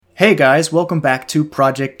Hey guys, welcome back to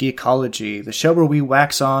Project Geekology, the show where we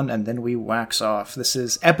wax on and then we wax off. This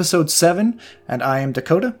is episode 7, and I am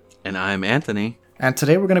Dakota. And I'm Anthony. And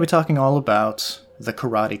today we're going to be talking all about The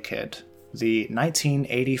Karate Kid, the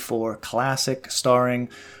 1984 classic starring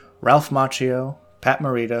Ralph Macchio, Pat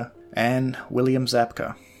Morita, and William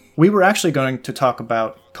Zabka. We were actually going to talk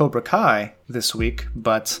about Cobra Kai this week,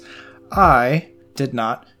 but I did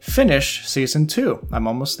not finish season 2. I'm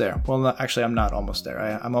almost there. Well, actually, I'm not almost there.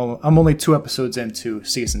 I'm only 2 episodes into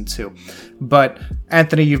season 2. But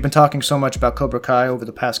Anthony, you've been talking so much about Cobra Kai over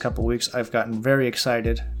the past couple weeks. I've gotten very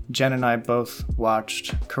excited. Jen and I both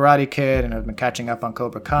watched Karate Kid and have been catching up on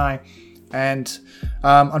Cobra Kai. And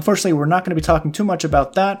unfortunately, we're not going to be talking too much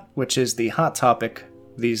about that, which is the hot topic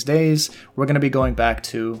these days. We're going to be going back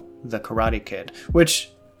to The Karate Kid,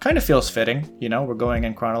 which kind of feels fitting. You know, we're going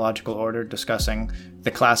in chronological order, discussing the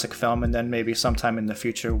classic film, and then maybe sometime in the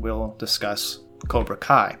future we'll discuss Cobra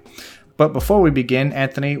Kai. But before we begin,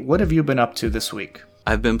 Anthony, what have you been up to this week?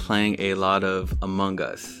 I've been playing a lot of Among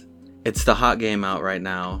Us. It's the hot game out right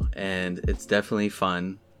now, and it's definitely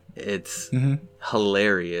fun. It's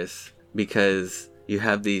hilarious because you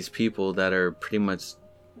have these people that are pretty much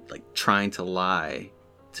like trying to lie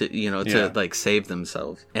to like save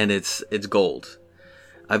themselves, and it's gold.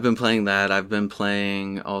 I've been playing that. I've been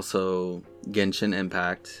playing also Genshin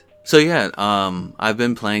Impact. So yeah, I've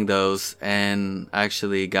been playing those and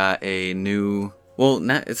actually got a new,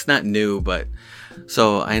 it's not new, but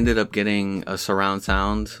so I ended up getting a surround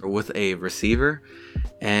sound with a receiver.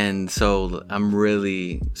 And so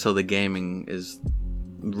the gaming is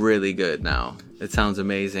really good now. It sounds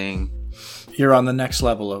amazing. You're on the next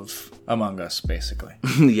level of Among Us, basically.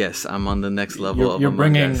 Yes, I'm on the next level of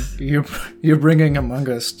Among Us. You're bringing Among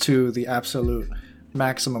Us to the absolute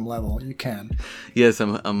maximum level you can. Yes,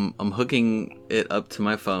 I'm hooking it up to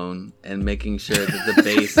my phone and making sure that the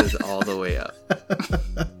bass is all the way up.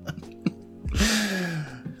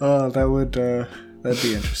 Oh, that'd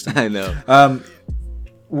be interesting. I know.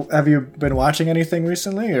 Have you been watching anything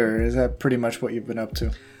recently, or is that pretty much what you've been up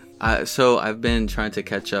to? So I've been trying to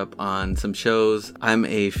catch up on some shows. I'm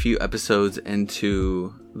a few episodes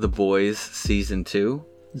into The Boys season 2.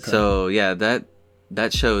 Okay. So yeah,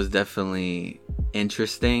 that show is definitely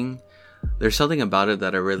interesting. There's something about it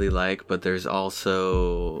that I really like, but there's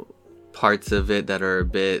also parts of it that are a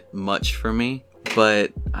bit much for me.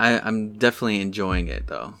 But I'm definitely enjoying it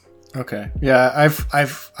though. Okay. Yeah,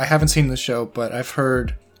 I haven't seen the show, but I've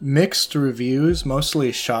heard mixed reviews,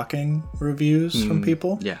 mostly shocking reviews from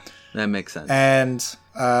people. Yeah, that makes sense. And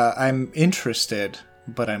I'm interested,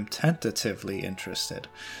 but I'm tentatively interested.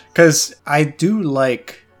 Because I do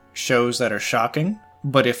like shows that are shocking,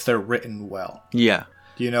 but if they're written well. Yeah.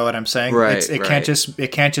 Do you know what I'm saying? Right. It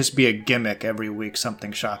can't just be a gimmick every week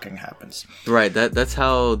something shocking happens. Right. That's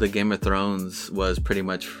how the Game of Thrones was pretty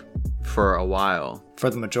much for a while. For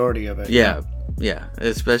the majority of it. Yeah. Yeah,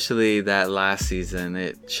 especially that last season,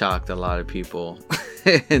 it shocked a lot of people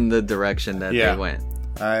in the direction that they went.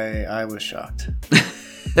 I was shocked.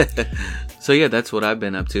 So yeah, that's what I've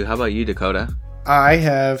been up to. How about you, Dakota? I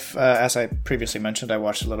have, as I previously mentioned, I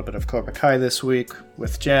watched a little bit of Cobra Kai this week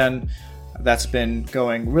with Jen. That's been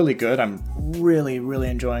going really good. I'm really, really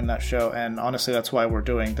enjoying that show. And honestly, that's why we're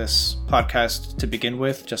doing this podcast to begin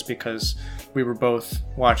with, just because we were both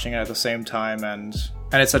watching it at the same time. And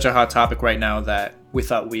it's such a hot topic right now that we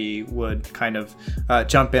thought we would kind of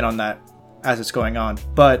jump in on that as it's going on.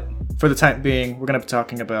 But for the time being, we're going to be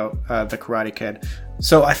talking about The Karate Kid.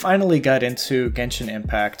 So I finally got into Genshin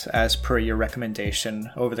Impact as per your recommendation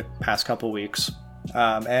over the past couple weeks.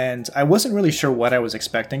 And I wasn't really sure what I was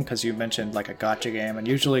expecting because you mentioned like a gacha game, and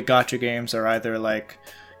usually gacha games are either like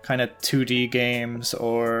kind of 2D games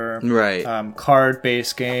or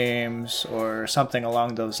card-based games or something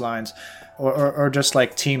along those lines, or just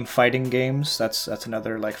like team fighting games. That's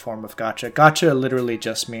another like form of gacha. Gacha literally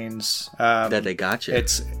just means that they gotcha.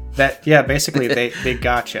 It's that basically they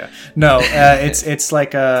gotcha. No, it's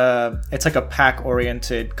like a pack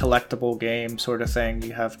oriented collectible game sort of thing.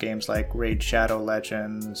 You have games like Raid Shadow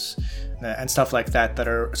Legends and stuff like that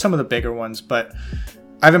are some of the bigger ones, but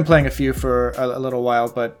I've been playing a few for a little while,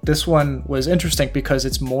 but this one was interesting because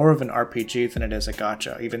it's more of an RPG than it is a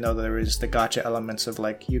gacha, even though there is the gacha elements of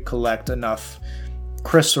like you collect enough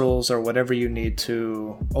crystals or whatever you need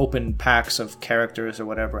to open packs of characters or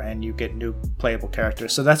whatever, and you get new playable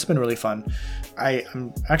characters. So that's been really fun.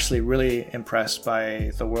 I'm actually really impressed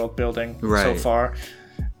by the world building so far.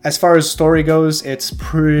 As far as story goes, it's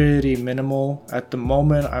pretty minimal at the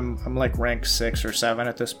moment. I'm like rank 6 or 7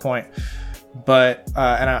 at this point. But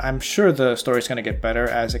and I'm sure the story's going to get better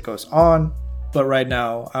as it goes on. but right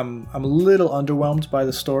now I'm a little underwhelmed by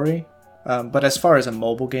the story. But as far as a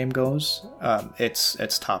mobile game goes,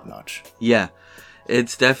 it's top notch. Yeah,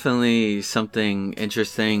 it's definitely something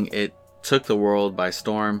interesting. It took the world by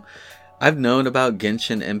storm. I've known about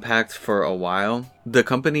Genshin Impact for a while. The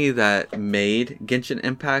company that made Genshin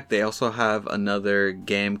Impact, they also have another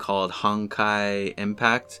game called Honkai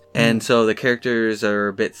Impact. And so the characters are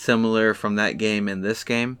a bit similar from that game and this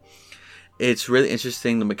game. It's really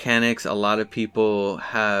interesting, the mechanics. A lot of people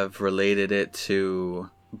have related it to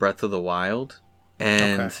Breath of the Wild.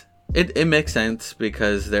 And it makes sense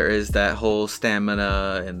because there is that whole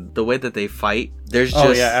stamina and the way that they fight. There's just...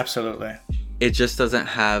 Oh, yeah, absolutely. It just doesn't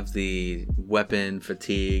have the weapon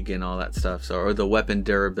fatigue and all that stuff, or the weapon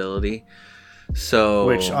durability. So,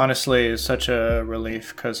 which honestly is such a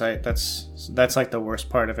relief, because that's like the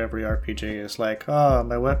worst part of every RPG is like, oh,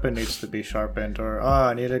 my weapon needs to be sharpened, or oh,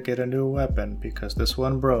 I need to get a new weapon because this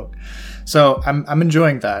one broke. So I'm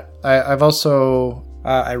enjoying that. I've also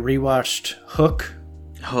I rewatched Hook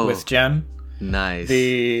with Jen. Nice.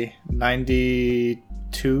 The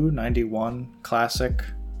 92, 91 classic.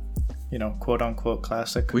 Quote unquote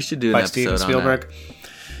classic. We should do an by episode Steven Spielberg. on that.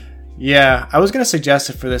 Yeah, I was gonna suggest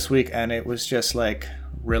it for this week, and it was just like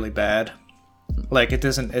really bad. Like it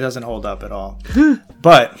doesn't hold up at all.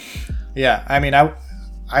 But yeah, I mean,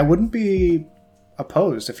 I wouldn't be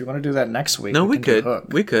opposed if you want to do that next week. No, we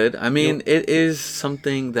could. I mean, it is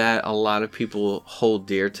something that a lot of people hold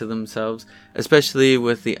dear to themselves, especially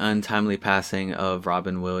with the untimely passing of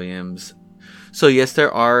Robin Williams. So yes,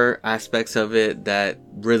 there are aspects of it that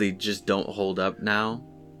really just don't hold up now,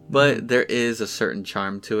 but there is a certain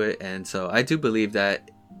charm to it, and so I do believe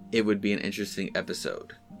that it would be an interesting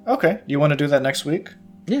episode. Okay, you want to do that next week?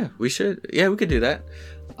 Yeah, we should. Yeah, we could do that.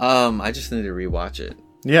 I just need to rewatch it.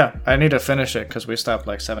 Yeah, I need to finish it because we stopped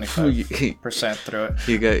like 75% through it.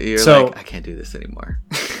 You're like, I can't do this anymore.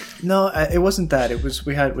 No, it wasn't that. It was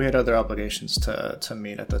we had other obligations to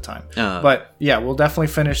meet at the time. But yeah, we'll definitely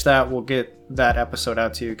finish that. We'll get that episode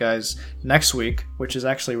out to you guys next week, which is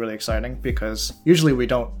actually really exciting because usually we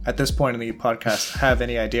don't, at this point in the podcast, have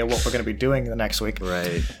any idea what we're going to be doing the next week.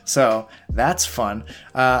 Right. So that's fun.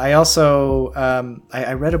 I also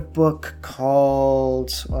I read a book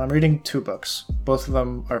called. Well, I'm reading two books. Both of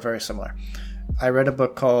them are very similar. I read a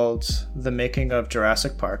book called The Making of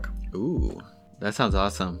Jurassic Park. Ooh, that sounds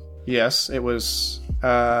awesome. Yes, it was.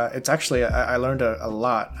 It's actually, I learned a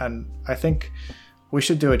lot, and I think we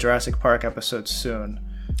should do a Jurassic Park episode soon.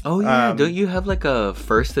 Oh, yeah. Don't you have like a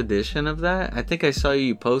first edition of that? I think I saw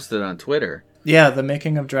you posted on Twitter. Yeah, The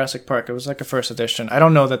Making of Jurassic Park. It was like a first edition. I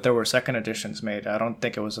don't know that there were second editions made. I don't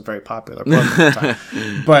think it was a very popular book at the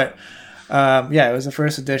time. But yeah, it was a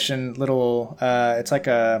first edition little, it's like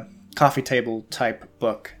a coffee table type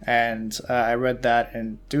book. And I read that,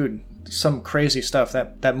 and dude, some crazy stuff.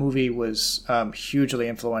 That movie was hugely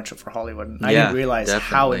influential for Hollywood, and I didn't realize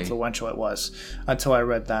how influential it was until I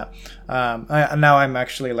read that. Now I'm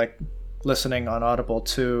actually like listening on Audible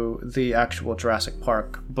to the actual Jurassic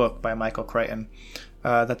Park book by Michael Crichton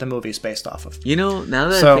that the movie is based off of. Now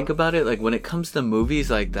that I think about it, like when it comes to movies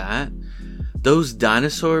like that, those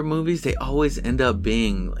dinosaur movies, they always end up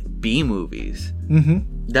being like B movies.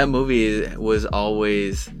 Mm-hmm. That movie was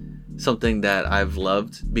always something that I've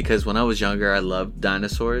loved because when I was younger, I loved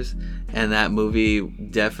dinosaurs, and that movie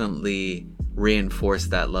definitely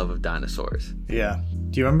reinforced that love of dinosaurs. Yeah.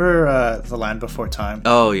 Do you remember The Land Before Time?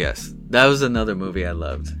 Oh yes, that was another movie I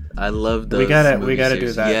loved. I loved those. We gotta series.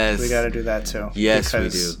 do that. Yes, we gotta do that too. Yes, we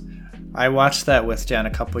do. I watched that with Jen a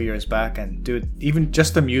couple years back, and dude, even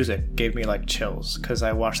just the music gave me like chills because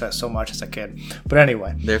I watched that so much as a kid. But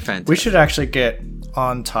anyway, they're fantastic. We should actually get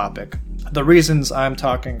on topic. The reasons I'm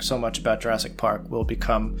talking so much about Jurassic Park will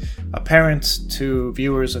become apparent to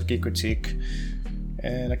viewers of Geek Critique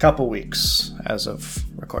in a couple weeks as of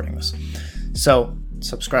recording this. So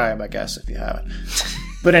subscribe, I guess, if you haven't.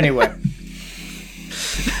 But anyway.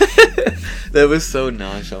 That was so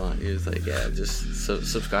nonchalant. He was like, yeah, just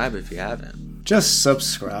subscribe if you haven't. Just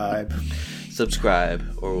subscribe. Subscribe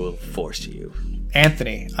or we'll force you.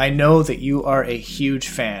 Anthony, I know that you are a huge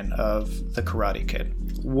fan of The Karate Kid.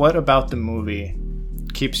 What about the movie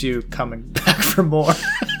keeps you coming back for more?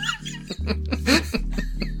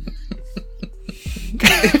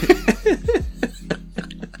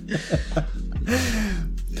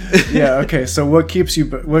 Yeah, okay. So what keeps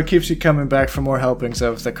you coming back for more helpings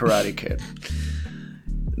of The Karate Kid?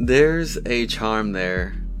 There's a charm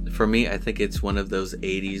there. For me, I think it's one of those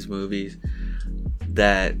 80s movies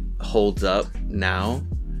that holds up now.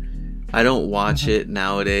 I don't watch it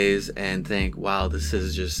nowadays and think, wow, this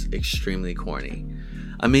is just extremely corny.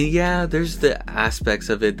 I mean, yeah, there's the aspects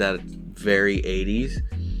of it that very 80s,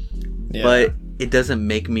 Yeah. but it doesn't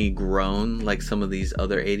make me groan like some of these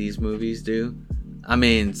other 80s movies do. I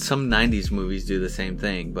mean, some 90s movies do the same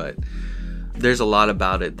thing, but there's a lot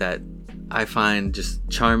about it that I find just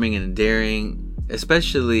charming and endearing,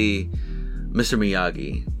 especially Mr.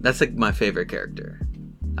 Miyagi. That's like my favorite character.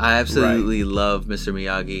 I absolutely love Mr.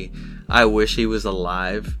 Miyagi. I wish he was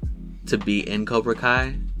alive to be in Cobra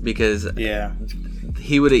Kai, because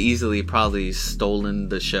he would have easily probably stolen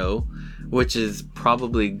the show, which is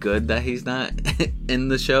probably good that he's not in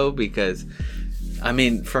the show, because I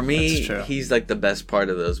mean, for me, he's like the best part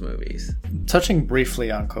of those movies. Touching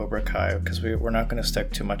briefly on Cobra Kai, because we're not going to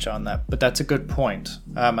stick too much on that, but that's a good point.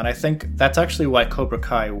 And I think that's actually why Cobra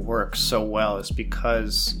Kai works so well, is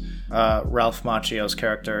because Ralph Macchio's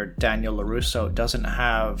character, Daniel LaRusso, doesn't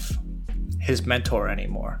have his mentor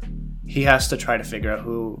anymore. He has to try to figure out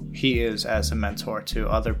who he is as a mentor to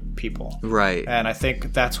other people. Right. And I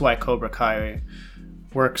think that's why Cobra Kai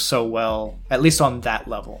works so well, at least on that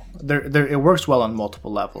level. It works well on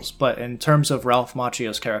multiple levels, but in terms of Ralph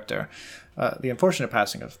Macchio's character, the unfortunate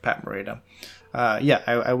passing of Pat Morita,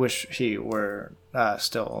 I wish he were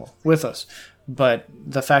still with us. But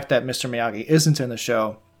the fact that Mr. Miyagi isn't in the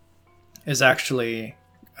show is actually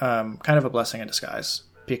kind of a blessing in disguise,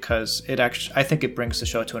 because I think it brings the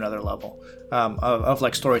show to another level of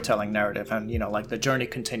like storytelling narrative, and like the journey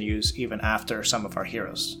continues even after some of our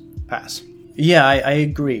heroes pass. Yeah, I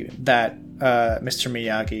agree that Mr.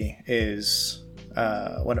 Miyagi is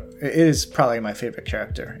it is probably my favorite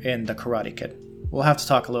character in The Karate Kid. We'll have to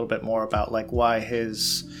talk a little bit more about like why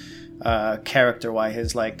his character, why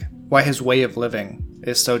his way of living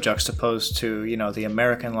is so juxtaposed to the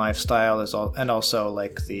American lifestyle and also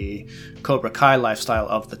like the Cobra Kai lifestyle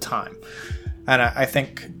of the time. And I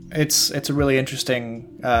think it's a really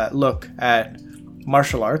interesting look at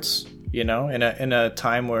martial arts. In a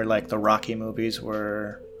time where like the Rocky movies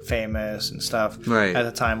were famous and stuff, right? At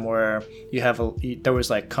a time where there was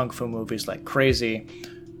like kung fu movies like crazy.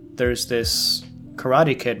 There's this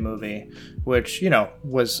Karate Kid movie, which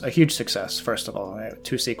was a huge success. First of all,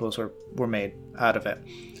 2 sequels were made out of it.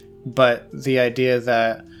 But the idea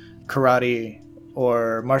that karate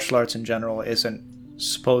or martial arts in general isn't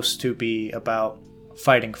supposed to be about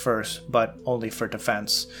fighting first, but only for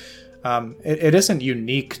defense. It isn't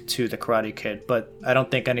unique to The Karate Kid, but I don't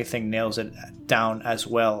think anything nails it down as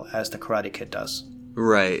well as The Karate Kid does.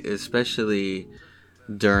 Right, especially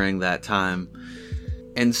during that time.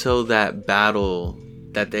 And so that battle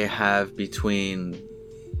that they have between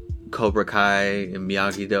Cobra Kai and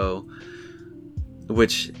Miyagi-Do,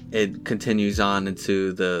 which it continues on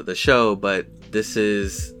into the show, but this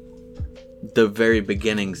is the very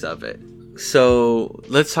beginnings of it. So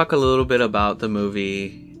let's talk a little bit about the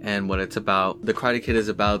movie and what it's about. The Karate Kid is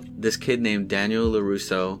about this kid named Daniel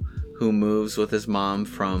LaRusso, who moves with his mom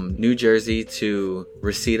from New Jersey to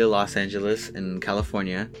Reseda, Los Angeles in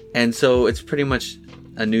California. And so it's pretty much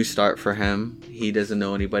a new start for him. He doesn't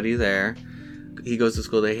know anybody there. He goes to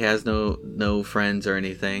school. He has no friends or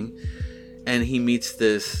anything. And he meets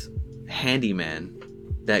this handyman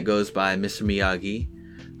that goes by Mr. Miyagi,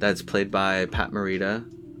 that's played by Pat Morita.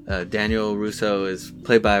 Daniel LaRusso is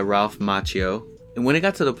played by Ralph Macchio. And when it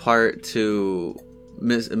got to the part to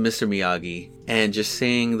Mr. Miyagi and just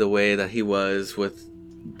seeing the way that he was with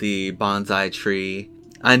the bonsai tree,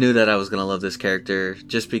 I knew that I was going to love this character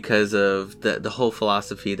just because of the whole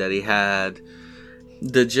philosophy that he had.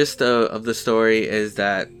 The gist of the story is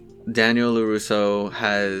that Daniel LaRusso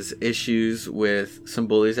has issues with some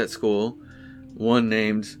bullies at school, one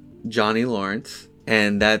named Johnny Lawrence,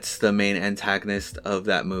 and that's the main antagonist of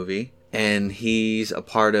that movie. And he's a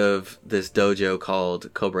part of this dojo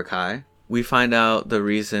called Cobra Kai. We find out the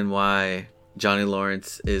reason why Johnny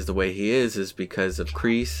Lawrence is the way he is because of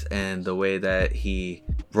Kreese, and the way that he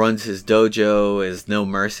runs his dojo is no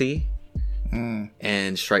mercy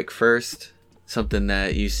and strike first, something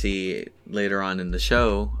that you see later on in the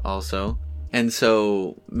show also. And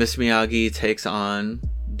so Mr. Miyagi takes on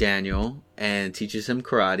Daniel and teaches him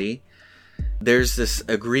karate. There's this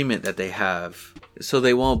agreement that they have, so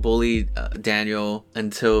they won't bully Daniel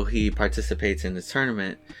until he participates in the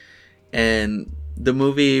tournament. And the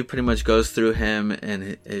movie pretty much goes through him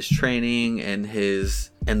and his training and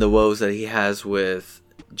the woes that he has with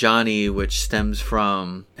Johnny, which stems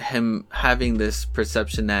from him having this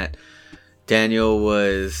perception that Daniel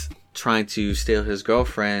was trying to steal his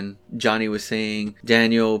girlfriend. Johnny was saying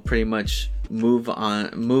Daniel pretty much move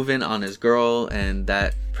in on his girl, and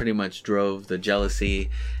that pretty much drove the jealousy.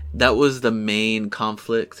 That was the main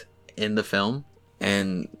conflict in the film.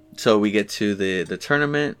 And so we get to the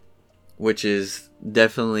tournament, which is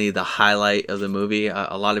definitely the highlight of the movie.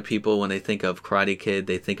 A lot of people, when they think of Karate Kid,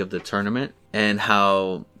 they think of the tournament and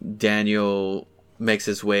how Daniel makes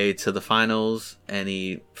his way to the finals and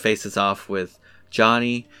he faces off with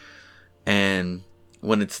Johnny. And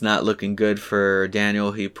when it's not looking good for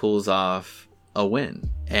Daniel, he pulls off a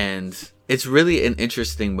win. And it's really an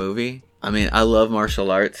interesting movie. I mean, I love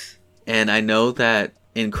martial arts. And I know that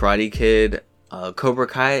in Karate Kid, Cobra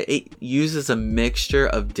Kai, it uses a mixture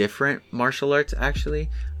of different martial arts, actually.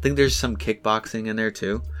 I think there's some kickboxing in there,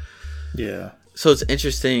 too. Yeah. So it's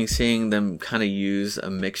interesting seeing them kind of use a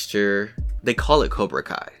mixture. They call it Cobra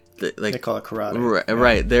Kai. They call it karate.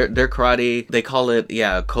 Right. Their karate, they call it,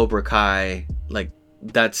 Cobra Kai. Like,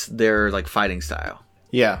 that's their, like, fighting style.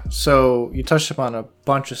 Yeah. So you touched upon a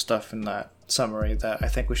bunch of stuff in that summary that I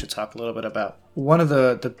think we should talk a little bit about. One of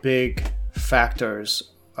the big factors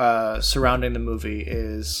surrounding the movie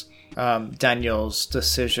is Daniel's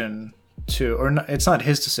decision to, or not, it's not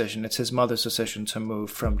his decision, it's his mother's decision to move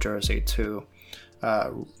from Jersey to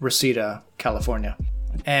Reseda, California.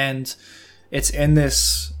 And it's in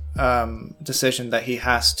this decision that he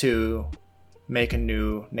has to make a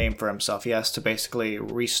new name for himself. He has to basically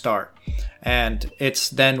restart. And it's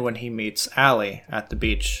then when he meets Allie at the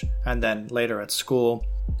beach and then later at school.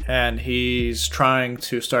 And he's trying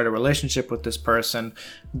to start a relationship with this person,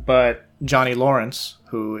 but Johnny Lawrence,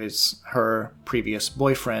 who is her previous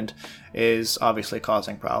boyfriend, is obviously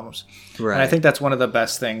causing problems. Right. And I think that's one of the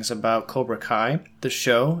best things about Cobra Kai, the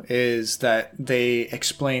show, is that they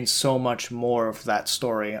explain so much more of that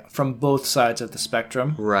story from both sides of the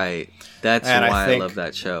spectrum. Right. That's why I love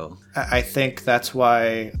that show. I think that's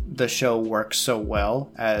why the show works so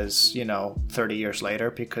well as, 30 years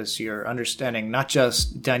later, because you're understanding not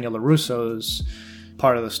just Daniel LaRusso's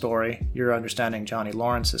part of the story, you're understanding Johnny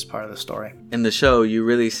Lawrence's part of the story. In the show, you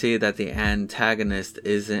really see that the antagonist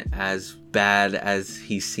isn't as bad as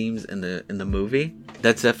he seems in the movie.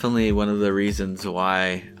 That's definitely one of the reasons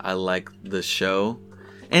why I like the show.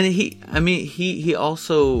 And he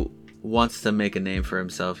also wants to make a name for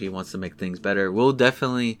himself. He wants to make things better. We'll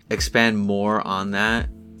definitely expand more on that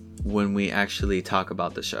when we actually talk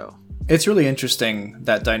about the show. It's really interesting,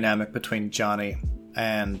 that dynamic between Johnny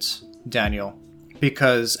and Daniel.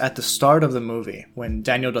 Because at the start of the movie, when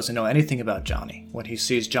Daniel doesn't know anything about Johnny, when he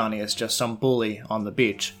sees Johnny as just some bully on the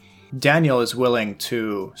beach, Daniel is willing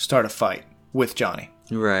to start a fight with Johnny.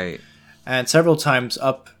 Right. And several times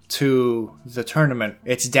up to the tournament,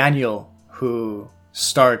 it's Daniel who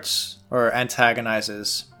starts or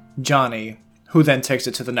antagonizes Johnny, who then takes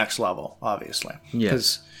it to the next level, obviously.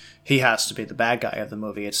 Because he has to be the bad guy of the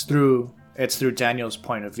movie. It's through Daniel's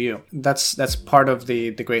point of view. That's part of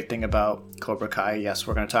the great thing about Cobra Kai. Yes,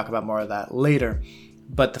 we're going to talk about more of that later.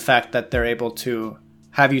 But the fact that they're able to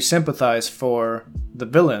have you sympathize for the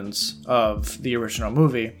villains of the original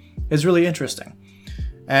movie is really interesting.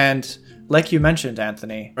 And like you mentioned,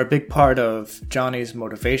 Anthony, a big part of Johnny's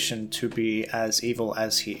motivation to be as evil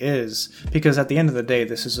as he is, because at the end of the day,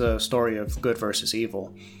 this is a story of good versus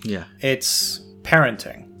evil. Yeah. It's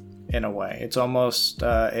parenting. In a way, it's almost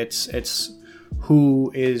it's who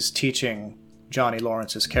is teaching Johnny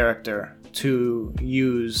Lawrence's character to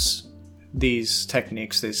use these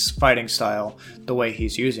techniques, this fighting style, the way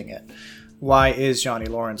he's using it. Why is Johnny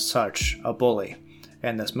Lawrence such a bully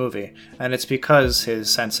in this movie? And it's because his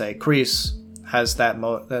sensei Kreese has that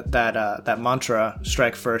mantra: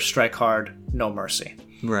 strike first, strike hard, no mercy.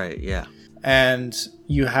 Right. Yeah. And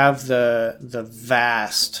you have the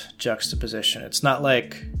vast juxtaposition. It's not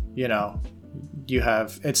like,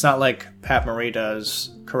 it's not like Pat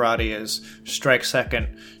Morita's karate is strike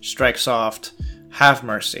second, strike soft, have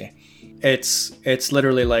mercy. It's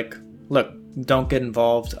literally like, look, don't get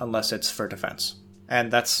involved unless it's for defense.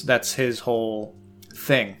 And that's his whole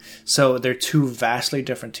thing. So they're two vastly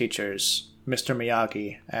different teachers, Mr.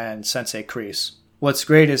 Miyagi and Sensei Kreese. What's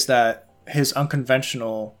great is that his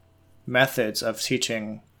unconventional methods of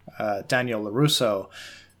teaching Daniel LaRusso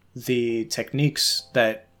the techniques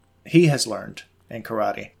that he has learned in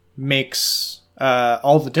karate makes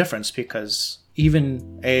all the difference, because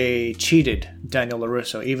even a cheated Daniel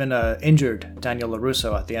LaRusso, even a injured Daniel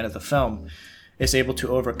LaRusso at the end of the film is able to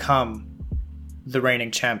overcome the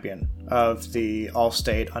reigning champion of the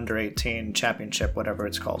All-State Under-18 Championship, whatever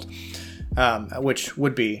it's called, which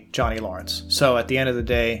would be Johnny Lawrence. So at the end of the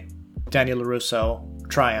day, Daniel LaRusso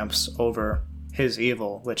triumphs over his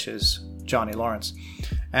evil, which is Johnny Lawrence.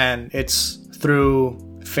 And it's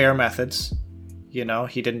through fair methods. He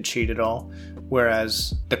didn't cheat at all,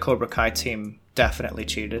 whereas the Cobra Kai team definitely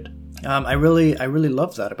cheated. I really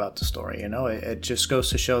love that about the story. It just goes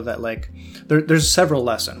to show that there's several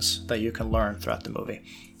lessons that you can learn throughout the movie.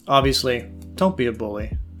 obviously, don't be a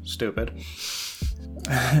bully. Stupid.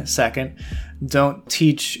 Second, don't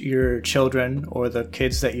teach your children or the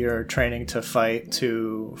kids that you're training to fight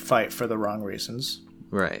for the wrong reasons.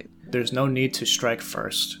 Right. There's no need to strike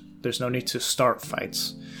first. There's no need to start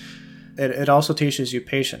fights. It also teaches you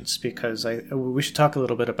patience, because we should talk a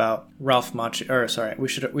little bit about Ralph Macchio.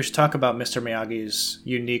 We should talk about Mr. Miyagi's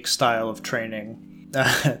unique style of training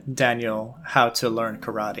Daniel how to learn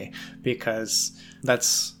karate, because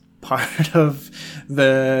that's part of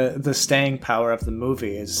the staying power of the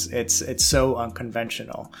movie. Is it's so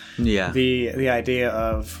unconventional. Yeah. The idea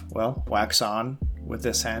of, well, wax on with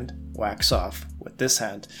this hand, wax off with this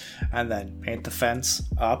hand, and then paint the fence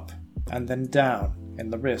up and then down in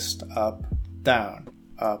the wrist, up, down,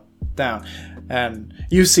 and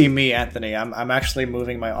you see me, Anthony. I'm actually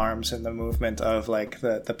moving my arms in the movement of like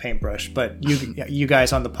the paintbrush, but you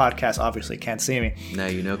guys on the podcast obviously can't see me. Now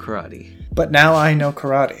you know karate. But now I know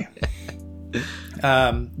karate.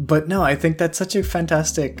 But no, I think that's such a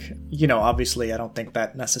fantastic, obviously I don't think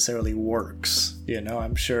that necessarily works.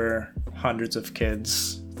 I'm sure hundreds of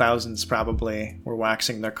kids, thousands probably, were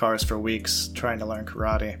waxing their cars for weeks trying to learn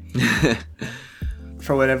karate.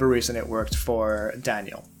 For whatever reason, it worked for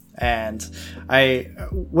Daniel. And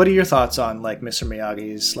what are your thoughts on like Mr.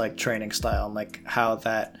 Miyagi's like training style and like how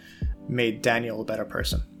that made Daniel a better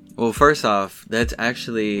person? Well, first off, that's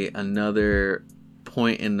actually another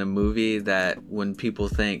point in the movie that when people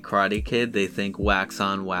think Karate Kid, they think wax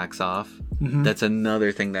on, wax off. Mm-hmm. That's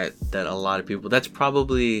another thing that a lot of people, that's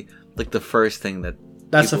probably like the first thing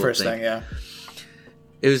that's the first thing, yeah.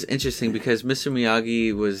 It was interesting because Mr.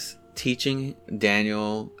 Miyagi was teaching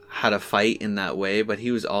Daniel how to fight in that way, but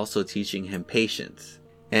he was also teaching him patience.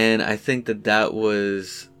 And I think that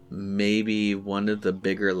was maybe one of the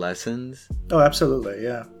bigger lessons. Oh, absolutely,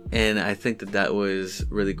 yeah. And I think that was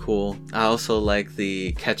really cool. I also like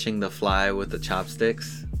the catching the fly with the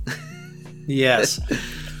chopsticks. Yes.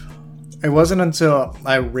 It wasn't until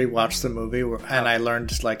I rewatched the movie and I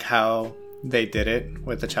learned like how they did it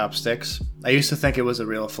with the chopsticks. I used to think it was a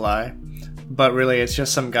real fly, but really it's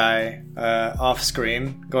just some guy off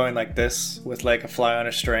screen going like this with like a fly on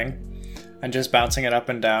a string and just bouncing it up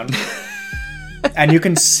and down. And you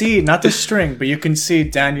can see, not the string, but you can see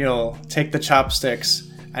Daniel take the chopsticks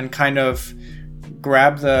and kind of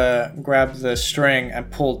grab the string and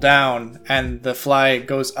pull down, and the fly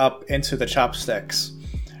goes up into the chopsticks.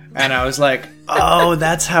 And I was like, oh,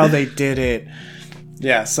 that's how they did it.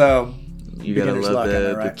 Yeah, so you gotta love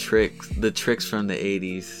the tricks from the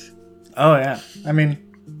 80s. Oh yeah, I mean,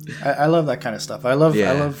 I love that kind of stuff. I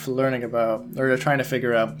love learning about or trying to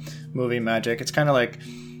figure out movie magic. It's kind of like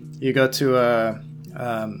you go to a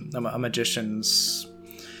magician's,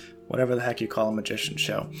 whatever the heck you call a magician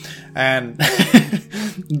show, and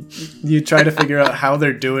you try to figure out how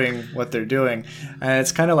they're doing what they're doing, and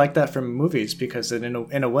it's kind of like that from movies, because in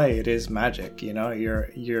a way it is magic.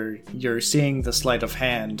 You're seeing the sleight of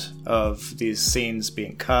hand of these scenes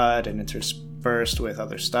being cut and interspersed with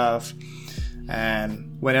other stuff.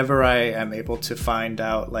 And whenever I am able to find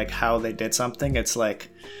out like how they did something, it's like,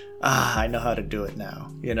 I know how to do it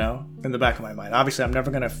now, in the back of my mind. Obviously, I'm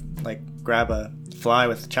never going to like grab a fly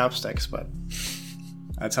with chopsticks, but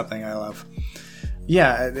that's something I love.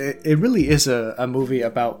 Yeah, it really is a movie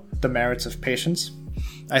about the merits of patience.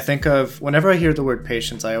 I think of, whenever I hear the word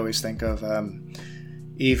patience, I always think of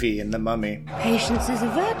Evie in The Mummy. Patience is a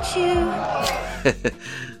virtue.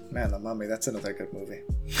 Man, The Mummy, that's another good movie.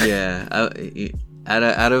 Yeah,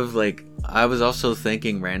 out of like, I was also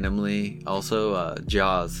thinking randomly, also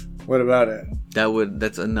Jaws. What about it?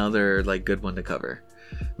 That's another like good one to cover,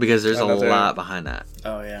 because there's a lot behind that.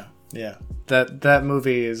 Oh yeah. That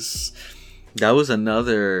movie is. That was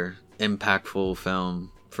another impactful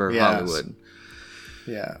film for Hollywood.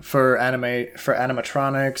 Yeah, for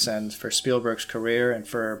animatronics, and for Spielberg's career, and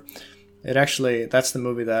for it actually, that's the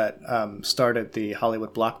movie that started the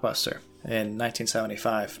Hollywood blockbuster in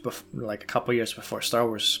 1975, like a couple years before Star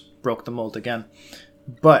Wars broke the mold again.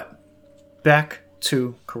 But back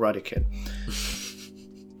to Karate Kid.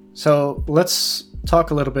 So let's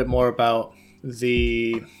talk a little bit more about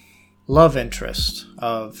the love interest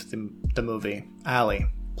of the movie, Allie,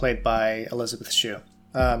 played by Elizabeth Shue.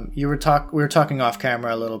 We were talking off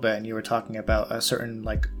camera a little bit, and you were talking about a certain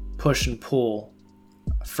like push and pull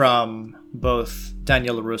from both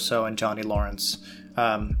Daniel LaRusso and Johnny Lawrence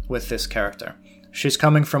with this character. She's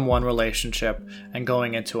coming from one relationship and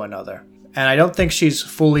going into another. And I don't think she's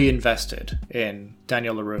fully invested in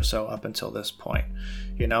Daniel LaRusso up until this point.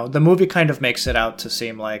 The movie kind of makes it out to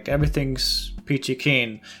seem like everything's peachy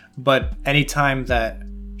keen, but anytime that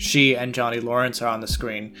she and Johnny Lawrence are on the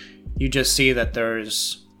screen, you just see that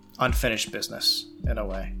there's unfinished business in a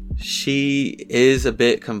way. She is a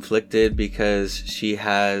bit conflicted because she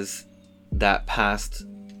has that past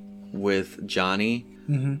with Johnny,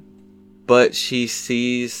 but she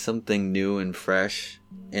sees something new and fresh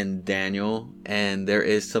in Daniel, and there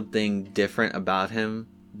is something different about him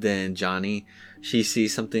than Johnny. She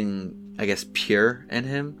sees something, I guess, pure in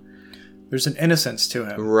him. There's an innocence to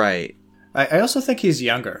him. Right. I also think he's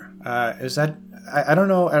younger. Is that... I don't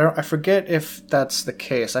know. I forget if that's the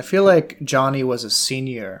case. I feel like Johnny was a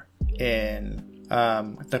senior in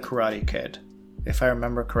The Karate Kid, if I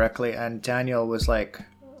remember correctly, and Daniel was like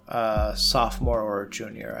a sophomore or a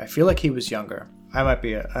junior. I feel like he was younger. I might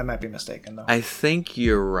be mistaken though. I think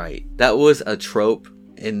you're right. That was a trope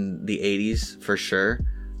in the 80s for sure.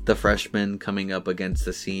 The freshman coming up against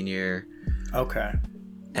the senior. Okay.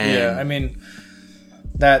 And yeah, I mean,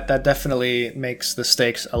 that definitely makes the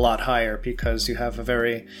stakes a lot higher because you have a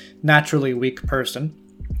very naturally weak person,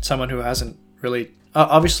 someone who hasn't really...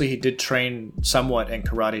 obviously, he did train somewhat in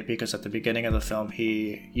karate because at the beginning of the film,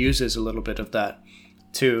 he uses a little bit of that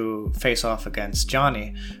to face off against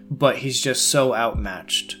Johnny, but he's just so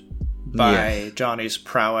outmatched by Johnny's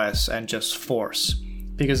prowess and just force,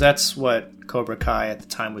 because that's what Cobra Kai at the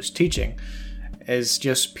time was teaching, is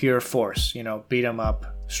just pure force. You know, beat him up,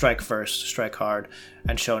 strike first, strike hard,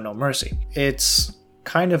 and show no mercy. It's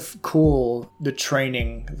kind of cool, the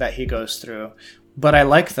training that he goes through, but I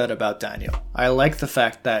like that about Daniel. I like the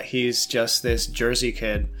fact that he's just this Jersey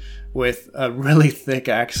kid with a really thick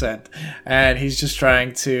accent, and he's just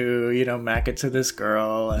trying to, you know, mack it to this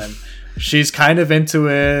girl, and she's kind of into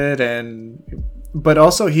it, but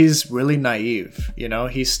also he's really naive, you know,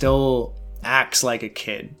 he still acts like a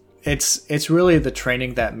kid. It's really the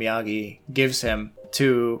training that Miyagi gives him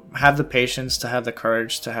to have the patience, to have the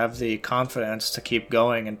courage, to have the confidence to keep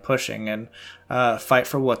going and pushing and fight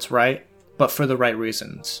for what's right, but for the right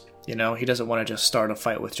reasons. You know, he doesn't want to just start a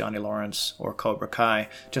fight with Johnny Lawrence or Cobra Kai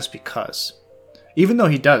just because. Even though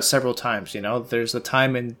he does several times, you know. There's a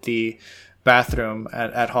time in the bathroom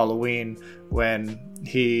at Halloween when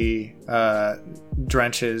he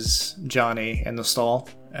drenches Johnny in the stall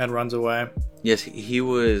and runs away. Yes, he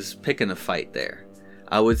was picking a fight there.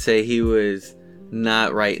 I would say he was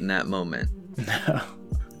not right in that moment. No.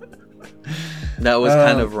 That was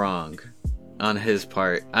kind of wrong on his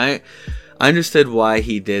part. I understood why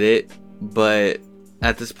he did it, but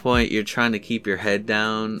at this point you're trying to keep your head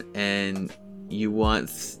down and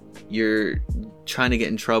you're trying to get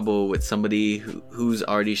in trouble with somebody who's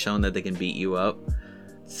already shown that they can beat you up.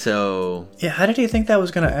 So yeah, how did you think that was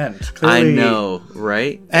going to end? Clearly, I know,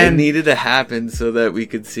 right? And it needed to happen so that we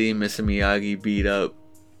could see Mr. Miyagi beat up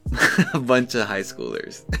a bunch of high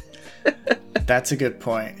schoolers. That's a good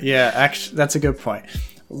point. Yeah, actually, that's a good point.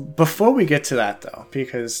 Before we get to that, though,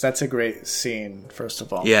 because that's a great scene, first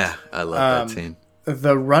of all. Yeah, I love that scene.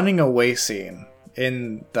 The running away scene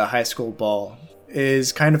in the high school ball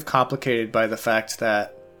is kind of complicated by the fact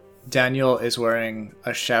that Daniel is wearing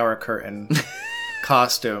a shower curtain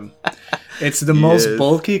costume. It's the most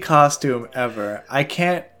bulky costume ever. I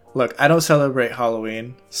don't celebrate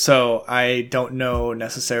Halloween, so I don't know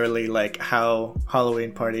necessarily like how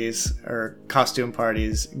Halloween parties or costume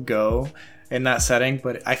parties go in that setting,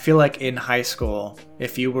 but I feel like in high school,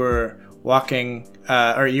 if you were walking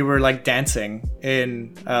or you were like dancing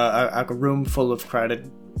in a room full of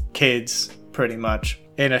crowded kids, pretty much,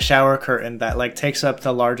 in a shower curtain that like takes up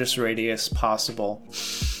the largest radius possible,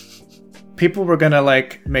 people were gonna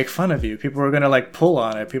like make fun of you. People were gonna like pull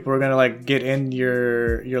on it. People were gonna like get in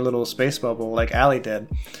your little space bubble like Ali did.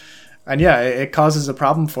 And yeah, it causes a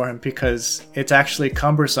problem for him because it's actually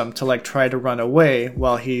cumbersome to like try to run away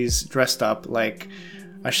while he's dressed up like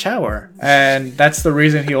a shower. And that's the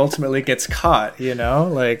reason he ultimately gets caught, you know?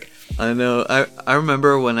 Like, I know. I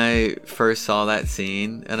remember when I first saw that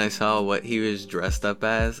scene and I saw what he was dressed up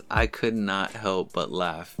as, I could not help but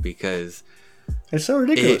laugh because it's so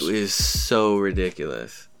ridiculous. It is so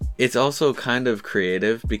ridiculous. It's also kind of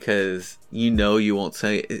creative because you won't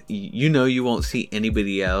see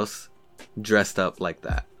anybody else dressed up like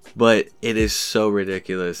that. But it is so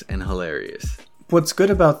ridiculous and hilarious. What's good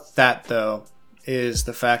about that, though, is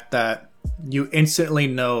the fact that you instantly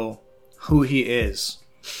know who he is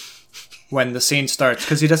when the scene starts,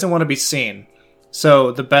 because he doesn't want to be seen.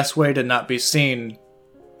 So the best way to not be seen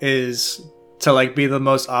is to like be the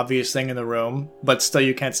most obvious thing in the room, but still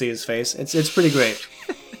you can't see his face. It's pretty great.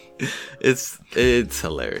 It's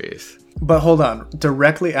hilarious. But hold on.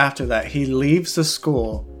 Directly after that, he leaves the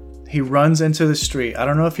school. He runs into the street. I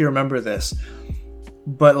don't know if you remember this,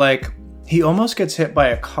 but like he almost gets hit by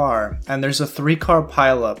a car, and there's a 3-car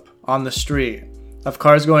pileup on the street of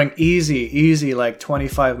cars going easy, like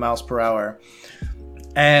 25 miles per hour.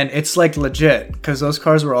 And it's like legit, because those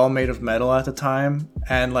cars were all made of metal at the time,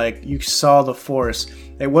 and like you saw the force.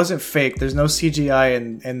 It wasn't fake. There's no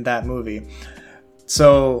CGI in that movie.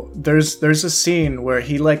 So there's a scene where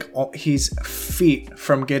he's feet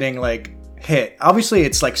from getting like hit. Obviously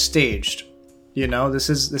it's like staged, you know, this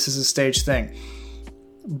is a staged thing,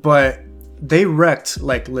 but they wrecked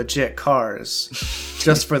like legit cars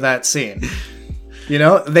just for that scene. You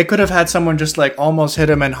know, they could have had someone just like almost hit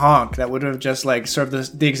him and honk. That would have just like served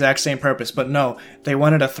the exact same purpose. But no, they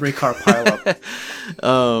wanted a 3-car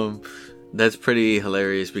pileup. That's pretty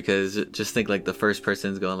hilarious, because just think like the first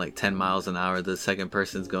person's going like 10 miles an hour, the second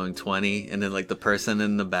person's going 20, and then like the person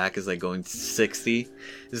in the back is like going 60.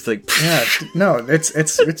 It's like yeah, no,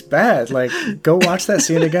 it's bad. Like, go watch that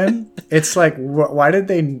scene again. It's like, why did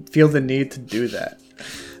they feel the need to do that?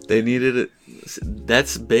 They needed it.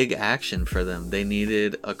 That's big action for them. They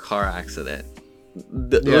needed a car accident.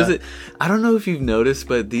 I don't know if you've noticed,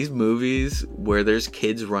 but these movies where there's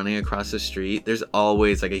kids running across the street, there's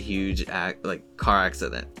always like a huge car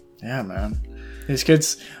accident. Yeah, man. These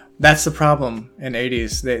kids, that's the problem in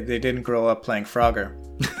 80s. They didn't grow up playing Frogger.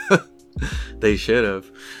 They should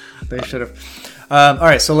have. All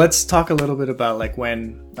right, so let's talk a little bit about like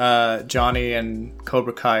when Johnny and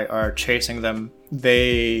Cobra Kai are chasing them.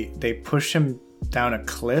 They push him down a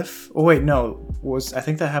cliff. Oh wait, no. I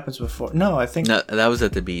think that happens before. No, I think no, that was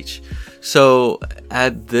at the beach. So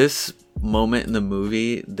at this moment in the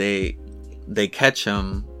movie, they catch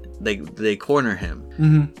him. They corner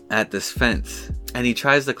him at this fence, and he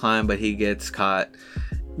tries to climb, but he gets caught.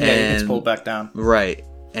 Yeah, he gets pulled back down. Right,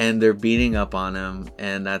 and they're beating up on him,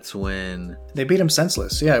 and that's when they beat him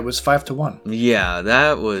senseless. Yeah, it was 5-1. Yeah,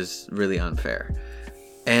 that was really unfair.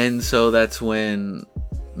 And so that's when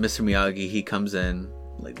Mr. Miyagi, he comes in,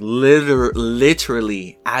 like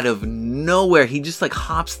literally out of nowhere. He just like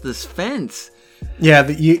hops this fence. Yeah,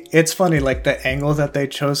 it's funny, like the angle that they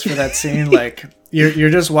chose for that scene. Like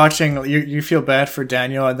you're just watching, you feel bad for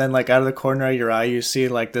Daniel, and then like out of the corner of your eye, you see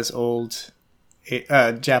like this old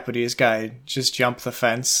Japanese guy just jump the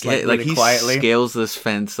fence really he quietly. Scales this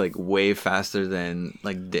fence like way faster than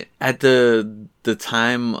at the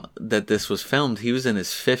time that this was filmed. He was in his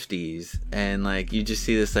 50s, and like you just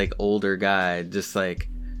see this like older guy just like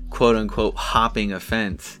quote unquote hopping a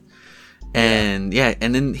fence, and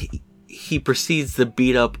and then he proceeds to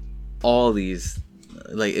beat up all these.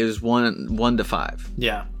 Like it was 1 to 5.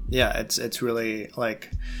 Yeah, it's really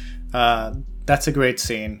like that's a great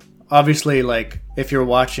scene. Obviously, like, if you're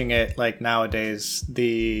watching it, like, nowadays,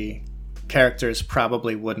 the characters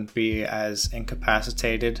probably wouldn't be as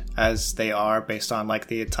incapacitated as they are based on, like,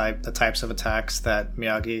 the types of attacks that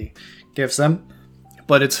Miyagi gives them.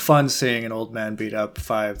 But it's fun seeing an old man beat up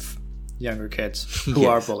 5 younger kids who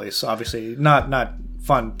are bullies. Obviously, not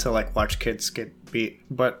fun to, like, watch kids get beat,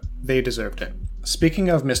 but they deserved it. Speaking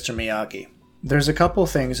of Mr. Miyagi, there's a couple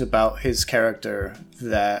things about his character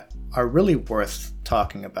that are really worth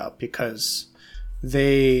talking about, because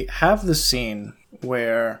they have the scene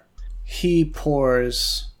where he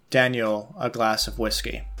pours Daniel a glass of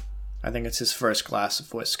whiskey. I think it's his first glass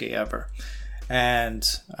of whiskey ever. And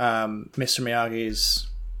Mr. Miyagi's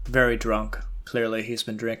very drunk. Clearly he's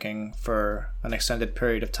been drinking for an extended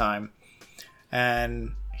period of time.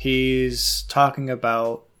 And he's talking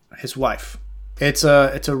about his wife. It's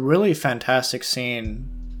a really fantastic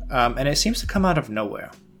scene, and it seems to come out of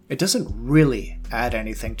nowhere. It doesn't really add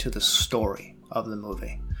anything to the story of the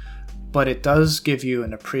movie, but it does give you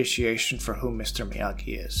an appreciation for who Mr.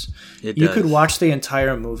 Miyagi is. You could watch the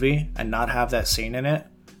entire movie and not have that scene in it,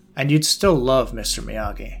 and you'd still love Mr.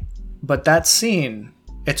 Miyagi. But that scene,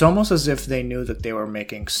 it's almost as if they knew that they were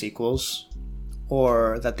making sequels,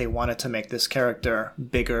 or that they wanted to make this character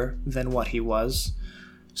bigger than what he was.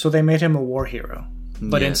 So they made him a war hero.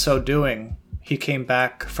 But in so doing, he came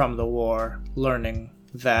back from the war learning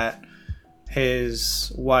that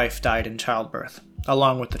his wife died in childbirth,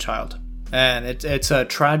 along with the child. And it's a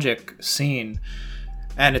tragic scene,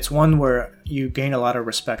 and it's one where you gain a lot of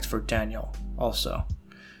respect for Daniel also,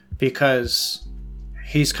 because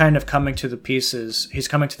he's kind of coming to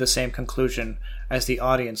the same conclusion as the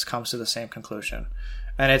audience comes to the same conclusion.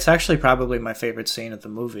 And it's actually probably my favorite scene of the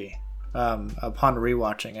movie upon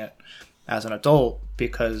rewatching it as an adult,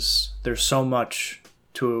 because there's so much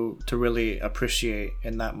to really appreciate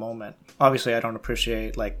in that moment. Obviously I don't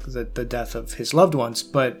appreciate like the death of his loved ones,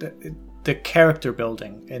 but the character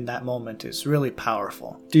building in that moment is really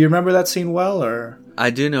powerful. Do you remember that scene well? Or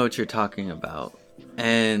I do know what you're talking about.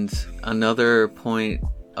 And another point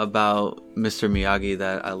about Mr. Miyagi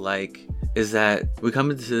that I like is that we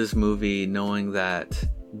come into this movie knowing that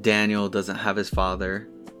Daniel doesn't have his father.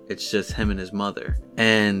 It's just him and his mother.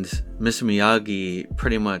 And Mr. Miyagi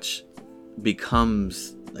pretty much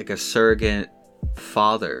becomes like a surrogate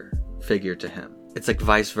father figure to him. It's like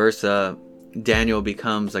vice versa. Daniel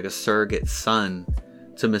becomes like a surrogate son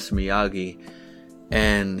to Mr. Miyagi.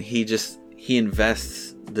 And he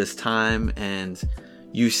invests this time, and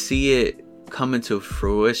you see it come into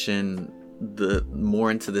fruition the more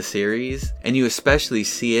into the series, and you especially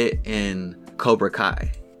see it in Cobra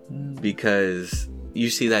Kai, because you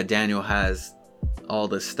see that Daniel has all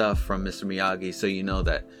this stuff from Mr. Miyagi, so you know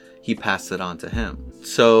that he passed it on to him.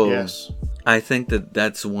 So yes. I think that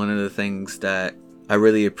that's one of the things that I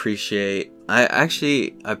really appreciate. I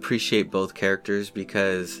actually appreciate both characters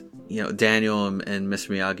because, you know, Daniel and Mr.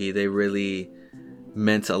 Miyagi, they really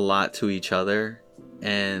meant a lot to each other,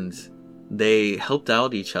 and they helped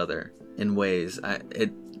out each other in ways.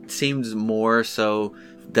 It seems more so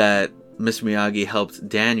that Mr. Miyagi helped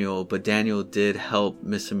Daniel, but Daniel did help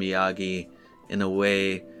Mr. Miyagi in a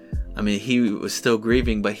way. I mean, he was still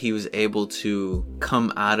grieving, but he was able to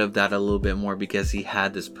come out of that a little bit more because he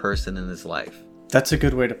had this person in his life. That's a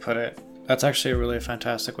good way to put it. That's actually a really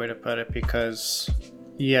fantastic way to put it, because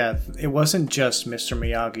yeah, it wasn't just Mr.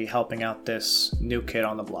 Miyagi helping out this new kid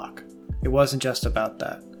on the block. It wasn't just about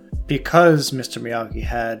that. Because Mr. Miyagi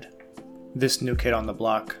had this new kid on the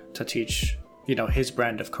block to teach, you know, his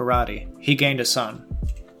brand of karate, he gained a son.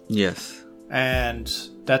 Yes. And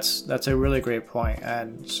that's a really great point.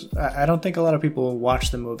 And I don't think a lot of people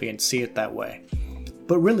watch the movie and see it that way.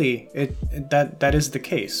 But really, that is the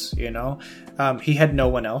case, you know. He had no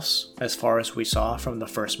one else, as far as we saw from the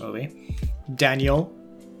first movie. Daniel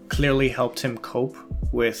clearly helped him cope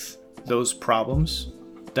with those problems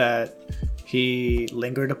that he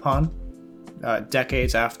lingered upon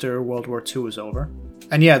decades after World War II was over.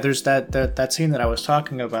 And yeah, there's that scene that I was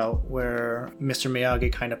talking about where Mr.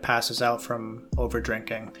 Miyagi kind of passes out from over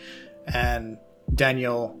drinking, and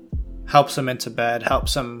Daniel helps him into bed,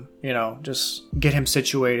 helps him, you know, just get him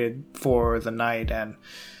situated for the night. And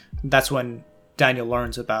that's when Daniel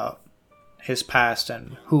learns about his past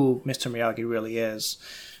and who Mr. Miyagi really is,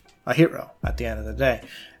 a hero at the end of the day.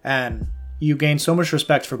 And you gain so much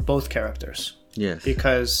respect for both characters. Yes.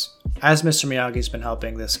 Because as Mr. Miyagi's been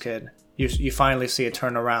helping this kid, you finally see it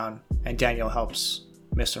turn around, and Daniel helps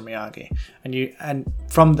Mr. Miyagi. And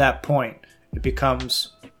from that point, it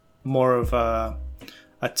becomes more of a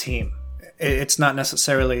team. It's not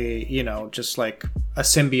necessarily, you know, just like a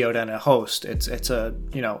symbiote and a host. It's a,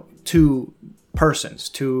 you know, two persons,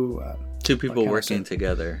 two people working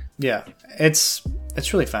together. Yeah, it's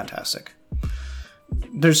really fantastic.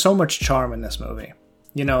 There's so much charm in this movie.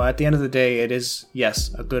 You know, at the end of the day, it is,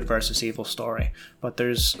 yes, a good versus evil story, but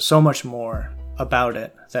there's so much more about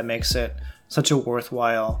it that makes it such a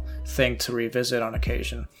worthwhile thing to revisit on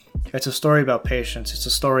occasion. It's a story about patience. It's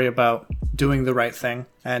a story about doing the right thing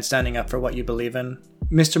and standing up for what you believe in.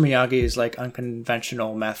 Mr. Miyagi's like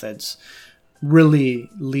unconventional methods really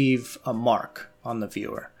leave a mark on the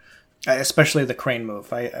viewer, especially the crane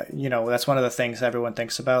move. You know, that's one of the things everyone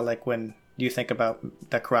thinks about. Like when you think about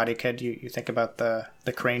the Karate Kid, you think about the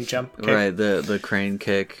crane jump kick. Right, the crane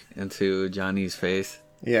kick into Johnny's face.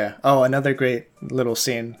 Yeah. Oh, another great little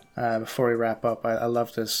scene before we wrap up. I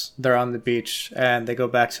love this. They're on the beach and they go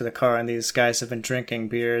back to the car, and these guys have been drinking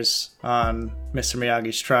beers on Mr.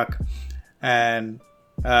 Miyagi's truck. And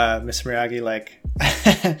Mr. Miyagi like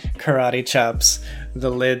karate chops the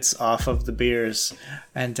lids off of the beers.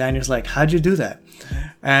 And Daniel's like, "How'd you do that?"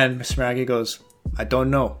 And Mr. Miyagi goes, "I don't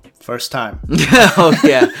know. First time." Oh,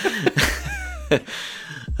 yeah.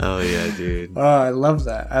 Oh yeah, dude. Oh, I love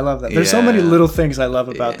that. There's so many little things I love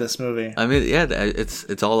about this movie. I mean, yeah,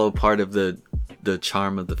 it's all a part of the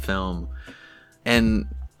charm of the film. And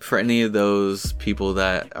for any of those people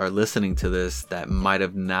that are listening to this that might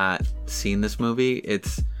have not seen this movie,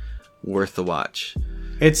 it's worth the watch.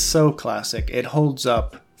 It's so classic. It holds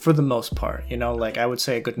up for the most part. You know, like I would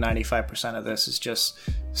say a good 95% of this is just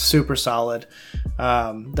super solid.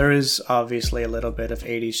 There is obviously a little bit of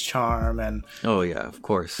 80s charm, and oh yeah, of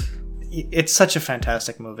course. It's such a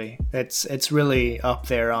fantastic movie. It's really up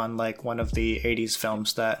there on like one of the 80s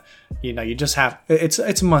films that, you know, you just have.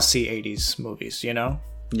 It's must-see 80s movies, you know?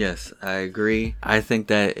 Yes, I agree. I think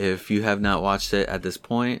that if you have not watched it at this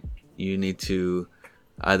point, you need to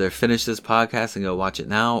either finish this podcast and go watch it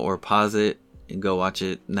now, or pause it and go watch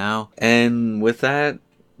it now. And with that,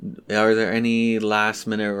 are there any last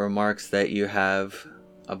minute remarks that you have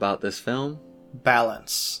about this film?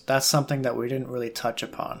 Balance. That's something that we didn't really touch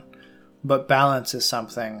upon. But balance is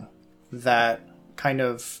something that kind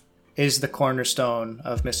of is the cornerstone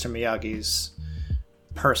of Mr. Miyagi's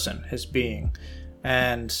person, his being.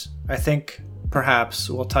 And I think perhaps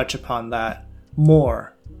we'll touch upon that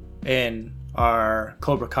more in our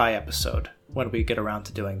Cobra Kai episode when we get around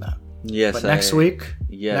to doing that. Yes. But next week,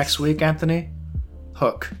 Anthony,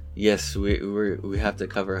 Hook. Yes, we have to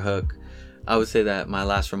cover Hook. I would say that my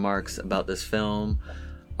last remarks about this film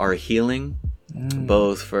are healing,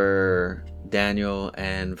 both for Daniel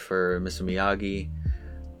and for Mr. Miyagi,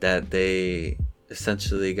 that they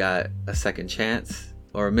essentially got a second chance,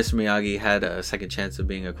 or Mr. Miyagi had a second chance of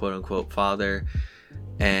being a quote-unquote father,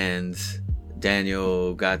 and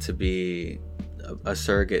Daniel got to be a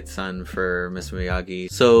surrogate son for Mr.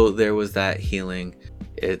 Miyagi. So there was that healing.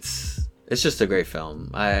 It's just a great film.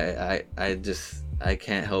 I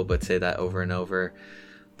can't help but say that over and over.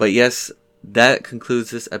 But yes, that concludes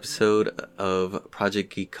this episode of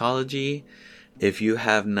Project Geekology. If you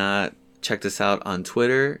have not checked us out on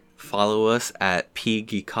Twitter, follow us at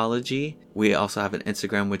pgeekology. We also have an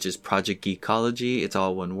Instagram, which is Project Geekology. It's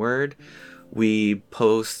all one word. We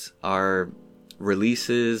post our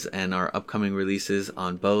releases and our upcoming releases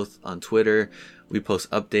on both on Twitter. We post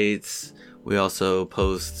updates. We also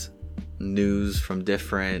post news from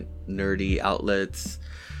different nerdy outlets.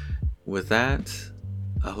 With that,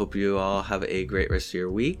 I hope you all have a great rest of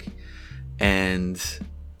your week, and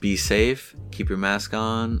be safe, keep your mask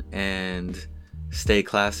on, and stay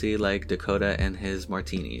classy like Dakota and his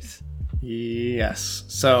martinis. Yes.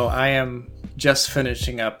 So I am just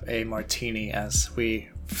finishing up a martini as we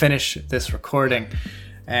finish this recording,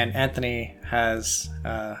 and Anthony has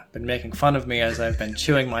been making fun of me as I've been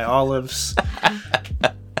chewing my olives.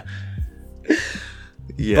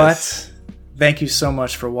 Yes. But thank you so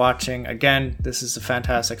much for watching. Again, this is a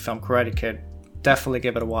fantastic film, Karate Kid. Definitely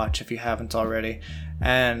give it a watch if you haven't already.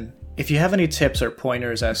 And if you have any tips or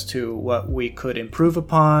pointers as to what we could improve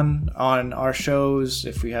upon on our shows,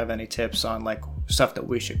 if we have any tips on like stuff that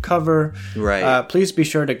we should cover, right, please be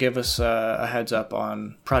sure to give us a heads up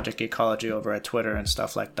on Project Geekology over at Twitter and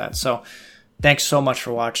stuff like that. So thanks so much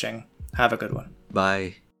for watching. Have a good one.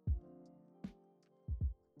 Bye.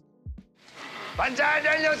 Banzai,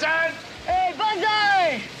 Daniel-san! Hey,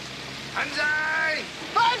 Banzai! Banzai!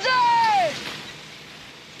 Banzai!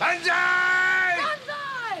 Banzai!